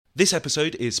This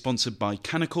episode is sponsored by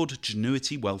Canaccord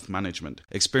Genuity Wealth Management,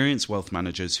 experienced wealth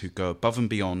managers who go above and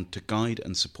beyond to guide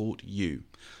and support you.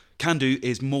 Can do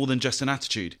is more than just an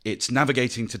attitude. It's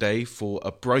navigating today for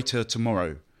a brighter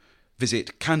tomorrow.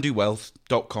 Visit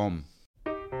candowealth.com.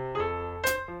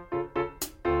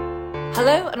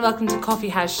 Hello and welcome to Coffee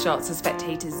House Shots, the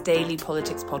Spectator's daily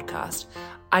politics podcast.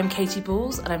 I'm Katy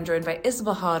Balls and I'm joined by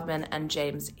Isabel, Hardman and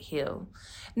James Heale.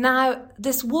 Now,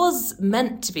 this was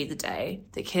meant to be the day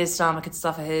that Keir Starmer could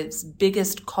suffer his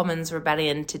biggest Commons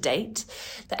rebellion to date.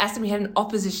 The SNP had an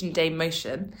opposition day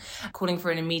motion calling for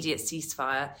an immediate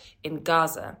ceasefire in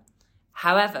Gaza.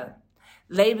 However,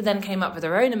 Labour then came up with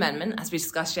their own amendment, as we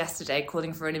discussed yesterday,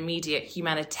 calling for an immediate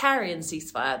humanitarian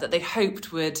ceasefire that they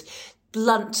hoped would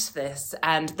blunt this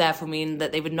and therefore mean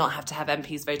that they would not have to have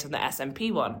MPs vote on the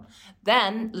SNP one.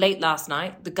 Then, late last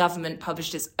night, the government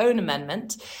published its own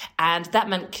amendment, and that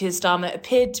meant Keir Starmer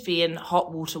appeared to be in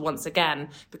hot water once again,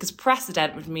 because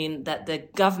precedent would mean that the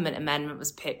government amendment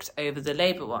was picked over the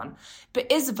Labour one.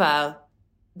 But Isabel,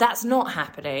 that's not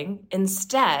happening.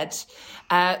 Instead,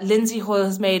 Lindsay Hoyle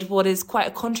has made what is quite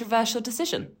a controversial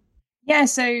decision. Yeah,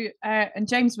 so and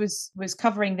James was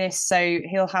covering this, so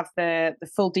he'll have the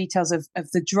full details of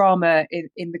the drama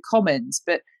in the Commons.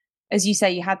 But as you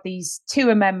say, you had these two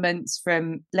amendments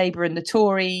from Labour and the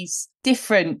Tories,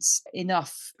 different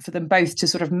enough for them both to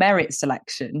sort of merit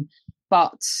selection,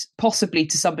 but possibly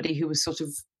to somebody who was sort of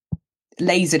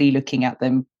lazily looking at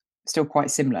them, still quite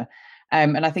similar.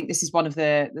 And I think this is one of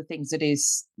the things that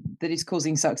is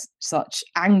causing such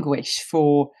anguish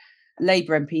for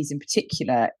Labour MPs in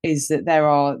particular, is that there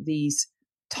are these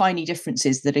tiny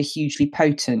differences that are hugely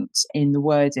potent in the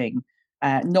wording,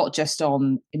 not just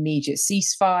on immediate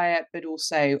ceasefire, but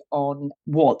also on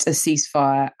what a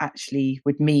ceasefire actually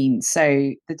would mean.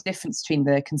 So the difference between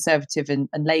the Conservative and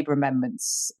Labour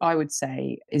amendments, I would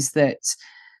say, is that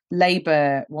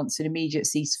Labour wants an immediate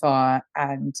ceasefire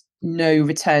and no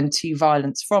return to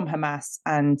violence from Hamas,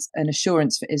 and an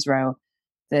assurance for Israel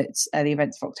that the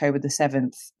events of October the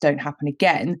 7th don't happen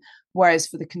again. Whereas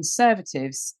for the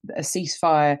Conservatives, a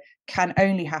ceasefire can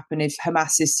only happen if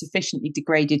Hamas is sufficiently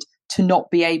degraded to not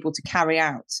be able to carry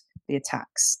out the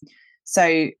attacks.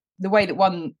 So the way that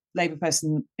one Labour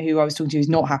person who I was talking to who's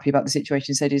not happy about the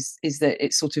situation said is that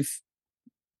it's sort of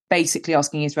basically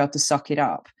asking Israel to suck it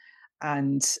up.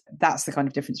 And that's the kind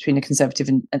of difference between a Conservative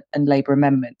and Labour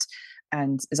amendment.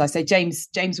 And as I say, James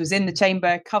was in the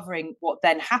chamber covering what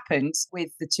then happened with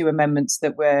the two amendments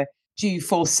that were due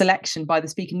for selection by the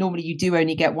Speaker. Normally you do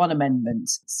only get one amendment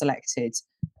selected,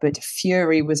 but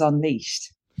fury was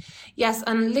unleashed. Yes,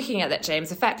 and looking at that,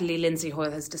 James, effectively Lindsay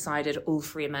Hoyle has decided all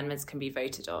three amendments can be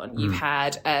voted on. You've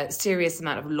had a serious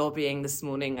amount of lobbying this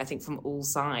morning, I think, from all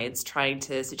sides, trying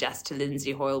to suggest to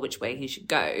Lindsay Hoyle which way he should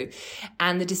go.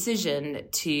 And the decision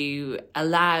to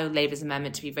allow Labour's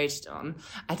amendment to be voted on,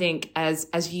 I think, as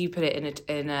you put it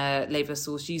in a Labour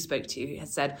source you spoke to,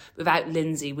 has said, without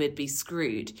Lindsay, we'd be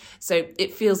screwed. So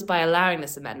it feels by allowing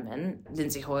this amendment,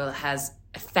 Lindsay Hoyle has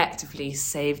effectively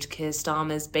saved Keir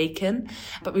Starmer's bacon.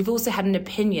 But we've also had an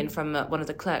opinion from one of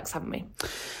the clerks, haven't we?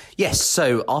 Yes,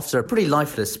 so after a pretty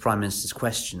lifeless Prime Minister's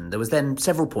question, there was then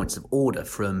several points of order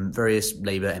from various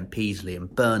Labour MPs, Liam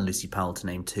Byrne, Lucy Powell to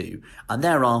name two. And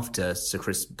thereafter, Sir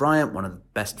Chris Bryant, one of the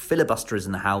best filibusterers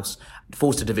in the House,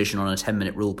 forced a division on a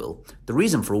 10-minute rule bill. The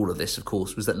reason for all of this, of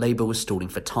course, was that Labour was stalling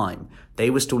for time. They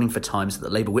were stalling for time so that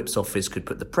the Labour Whip's office could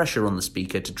put the pressure on the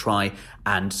Speaker to try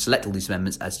and select all these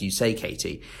amendments, as you say,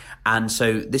 Katy. And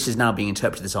so this is now being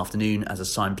interpreted this afternoon as a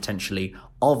sign potentially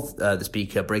of the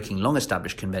Speaker breaking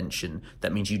long-established convention.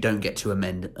 That means you don't get to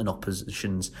amend an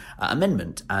opposition's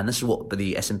amendment. And this is what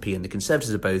the SNP and the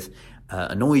Conservatives are both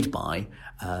annoyed by.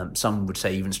 Some would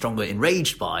say even stronger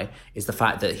enraged by, is the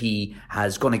fact that he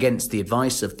has gone against the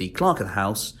advice of the Clerk of the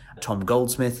House, Tom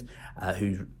Goldsmith,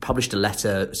 who published a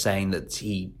letter saying that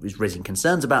he was raising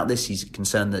concerns about this. He's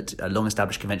concerned that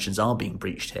long-established conventions are being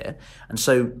breached here. And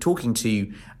so talking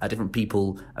to different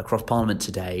people across Parliament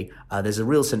today, there's a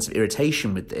real sense of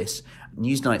irritation with this.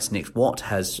 Newsnight's Nick Watt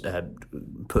has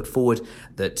put forward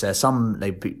that some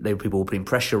Labour people were putting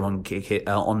pressure on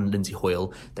Lindsay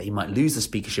Hoyle that he might lose the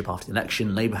speakership after the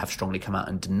election. Labour have strongly come out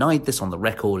and denied this on the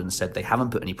record and said they haven't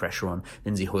put any pressure on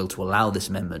Lindsay Hoyle to allow this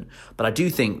amendment. But I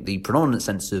do think the predominant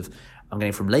sense of I'm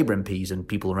getting from Labour MPs and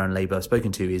people around Labour I've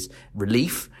spoken to is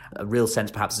relief, a real sense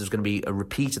perhaps there's going to be a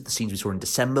repeat of the scenes we saw in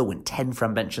December when 10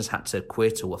 front benchers had to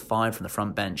quit or were fired from the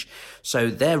front bench. So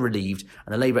they're relieved,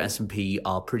 and the Labour SNP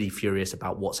are pretty furious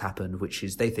about what's happened, which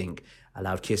is they think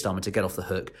allowed Keir Starmer to get off the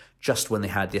hook just when the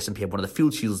SNP had one of the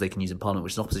few tools they can use in Parliament,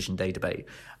 which is an opposition day debate.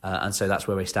 And so that's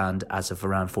where we stand as of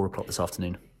around 4 o'clock this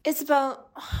afternoon. Isabel,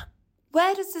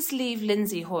 Where does this leave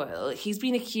Lindsay Hoyle? He's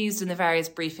been accused in the various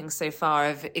briefings so far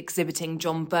of exhibiting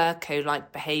John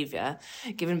Bercow-like behaviour,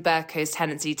 given Bercow's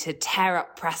tendency to tear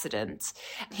up precedent.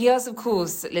 He has, of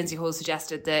course, Lindsay Hoyle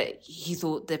suggested that he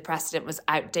thought the precedent was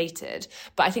outdated.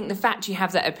 But I think the fact you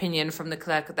have that opinion from the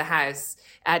Clerk of the House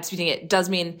disputing it does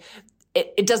mean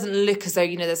it doesn't look as though,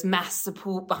 there's mass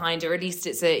support behind it, or at least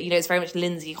it's it's very much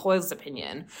Lindsay Hoyle's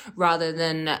opinion rather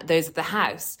than those of the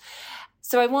House.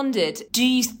 So I wondered, do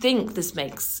you think this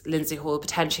makes Lindsay Hoyle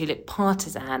potentially look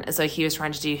partisan, as though he was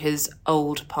trying to do his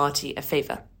old party a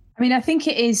favour? I mean, I think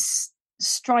it is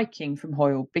striking from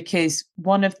Hoyle, because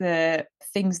one of the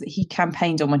things that he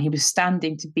campaigned on when he was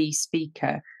standing to be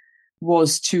Speaker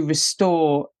was to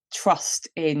restore trust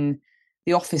in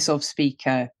the office of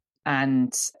Speaker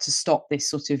and to stop this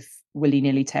sort of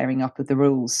willy-nilly tearing up of the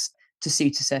rules to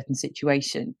suit a certain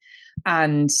situation.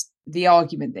 And the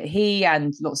argument that he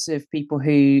and lots of people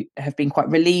who have been quite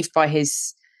relieved by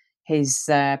his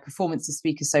performance as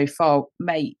Speaker so far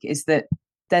make is that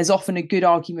there's often a good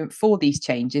argument for these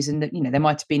changes, and that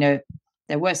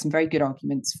there were some very good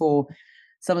arguments for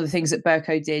some of the things that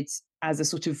Bercow did as a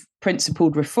sort of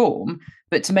principled reform,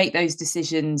 but to make those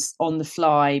decisions on the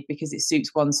fly because it suits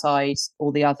one side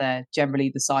or the other, generally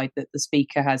the side that the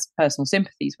Speaker has personal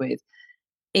sympathies with,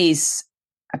 is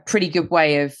a pretty good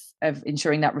way of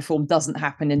ensuring that reform doesn't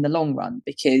happen in the long run,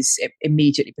 because it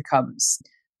immediately becomes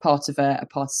part of a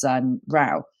partisan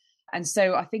row. And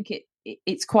so I think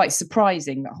it's quite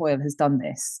surprising that Hoyle has done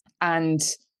this. And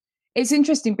it's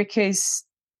interesting because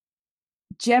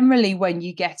generally when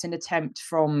you get an attempt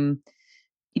from,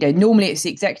 normally it's the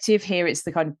executive. Here it's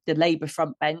the kind of the Labour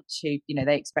front bench who,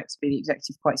 they expect to be the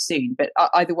executive quite soon. But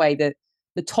either way, the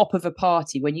top of a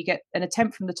party, when you get an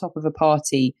attempt from the top of a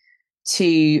party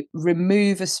to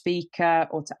remove a speaker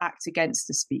or to act against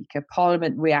a speaker,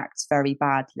 Parliament reacts very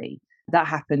badly. That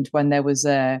happened when there was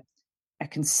a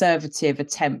Conservative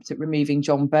attempt at removing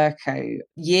John Bercow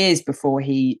years before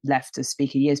he left as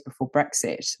Speaker, years before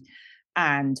Brexit.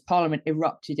 And Parliament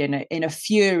erupted in a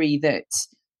fury that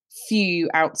few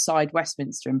outside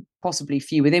Westminster and possibly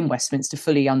few within Westminster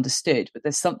fully understood. But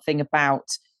there's something about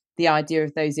the idea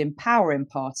of those empowering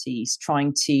parties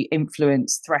trying to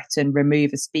influence, threaten,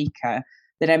 remove a speaker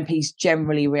that MPs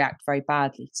generally react very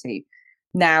badly to.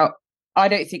 Now, I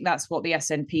don't think that's what the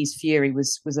SNP's fury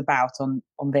was about on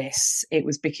this. It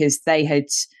was because they had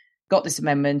got this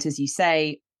amendment, as you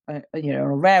say, on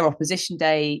a rare opposition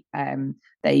day.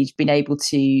 They'd been able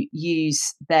to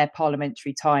use their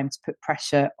parliamentary time to put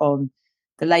pressure on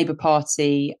the Labour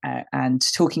Party and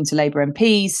talking to Labour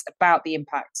MPs about the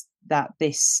impact that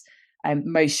this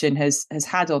motion has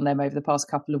had on them over the past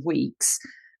couple of weeks.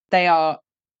 They are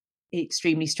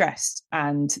extremely stressed,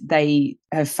 and they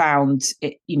have found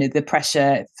the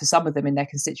pressure for some of them in their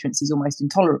constituencies almost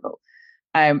intolerable.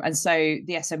 And so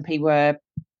the SNP were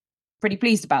pretty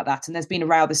pleased about that. And there's been a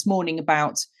row this morning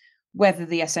about whether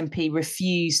the SNP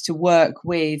refused to work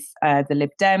with the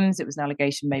Lib Dems. It was an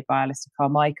allegation made by Alistair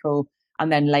Carmichael,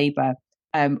 and then Labour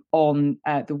on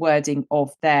the wording of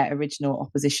their original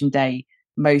opposition day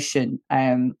motion,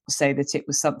 so that it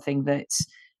was something that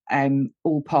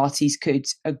all parties could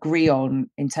agree on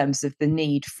in terms of the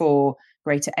need for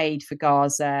greater aid for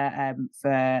Gaza,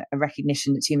 for a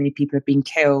recognition that too many people have been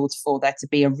killed, for there to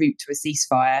be a route to a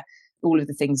ceasefire, all of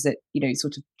the things that,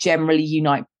 sort of generally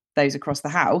unite those across the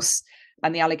House.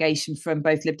 And the allegation from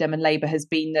both Lib Dem and Labour has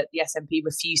been that the SNP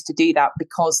refused to do that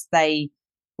because they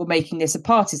were making this a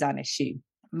partisan issue.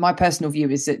 My personal view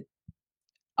is that,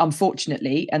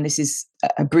 unfortunately, and this is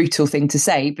a brutal thing to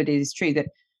say, but it is true, that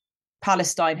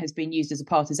Palestine has been used as a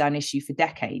partisan issue for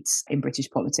decades in British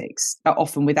politics,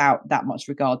 often without that much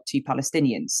regard to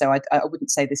Palestinians. So I wouldn't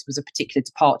say this was a particular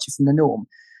departure from the norm,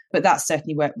 but that's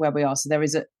certainly where we are. So there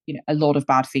is a lot of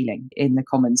bad feeling in the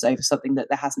Commons over something that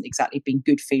there hasn't exactly been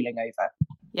good feeling over.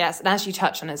 Yes, and as you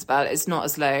touch on, Isabel, it's not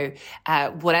as though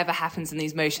whatever happens in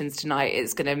these motions tonight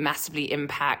is going to massively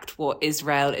impact what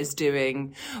Israel is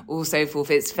doing or so forth.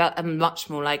 It's felt much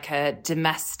more like a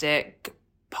domestic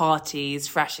parties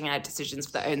thrashing out decisions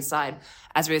for their own side,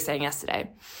 as we were saying yesterday.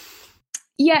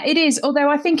 Yeah, it is. Although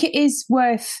I think it is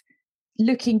worth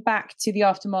looking back to the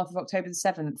aftermath of October the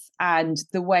 7th and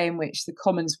the way in which the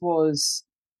Commons was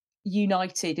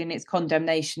united in its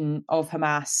condemnation of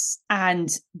Hamas, and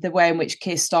the way in which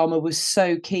Keir Starmer was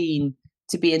so keen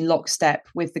to be in lockstep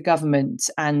with the government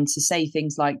and to say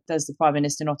things like, does the Prime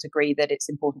Minister not agree that it's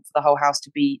important for the whole House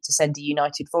to send a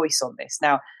united voice on this?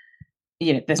 Now,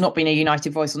 there's not been a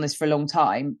united voice on this for a long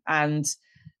time. And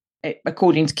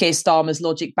according to Keir Starmer's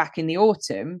logic back in the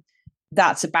autumn,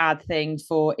 that's a bad thing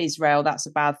for Israel. That's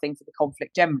a bad thing for the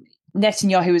conflict generally.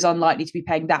 Netanyahu is unlikely to be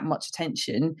paying that much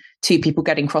attention to people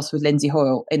getting cross with Lindsay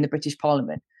Hoyle in the British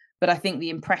Parliament. But I think the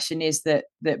impression is that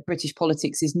British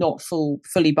politics is not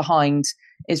fully behind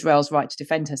Israel's right to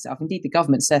defend herself. Indeed, the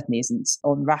government certainly isn't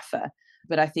on Rafah.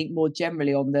 But I think more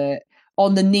generally on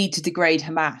the need to degrade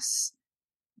Hamas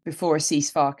before a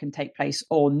ceasefire can take place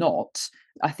or not,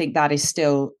 I think that is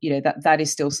still, that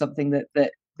is still something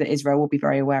that Israel will be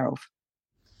very aware of.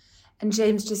 And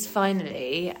James, just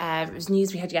finally, it was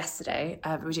news we had yesterday,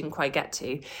 but we didn't quite get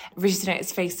to. Rishi Sunak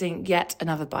is facing yet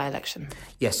another by-election.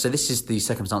 Yes, so this is the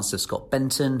circumstances of Scott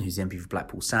Benton, who's the MP for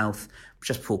Blackpool South.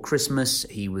 Just before Christmas,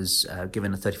 he was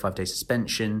given a 35-day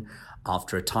suspension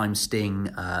after a time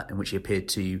sting in which he appeared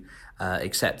to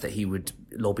accept that he would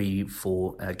lobby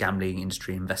for gambling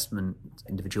industry investment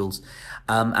individuals.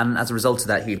 And as a result of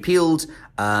that, he appealed.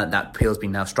 That appeal has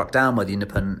been now struck down by the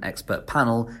independent expert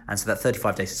panel. And so that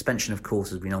 35-day suspension, of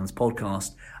course, as we know on this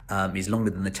podcast, is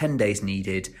longer than the 10 days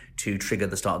needed to trigger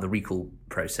the start of the recall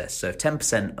process. So if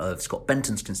 10% of Scott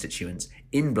Benton's constituents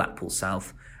in Blackpool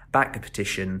South back a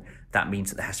petition, that means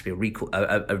that there has to be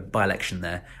a by-election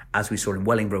there, as we saw in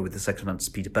Wellingborough with the circumstances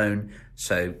of Peter Bone.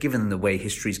 So given the way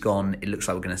history's gone, it looks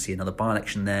like we're going to see another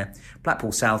by-election there.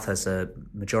 Blackpool South has a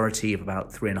majority of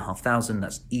about 3,500.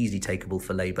 That's easily takeable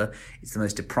for Labour. It's the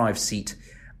most deprived seat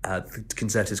the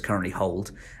Conservatives currently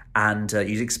hold. And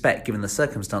you'd expect, given the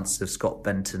circumstances of Scott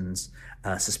Benton's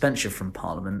suspension from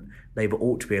Parliament, Labour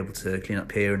ought to be able to clean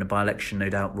up here in a by-election, no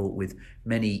doubt wrought with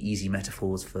many easy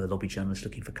metaphors for lobby journalists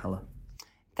looking for colour.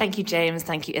 Thank you, James.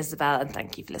 Thank you, Isabel. And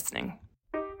thank you for listening.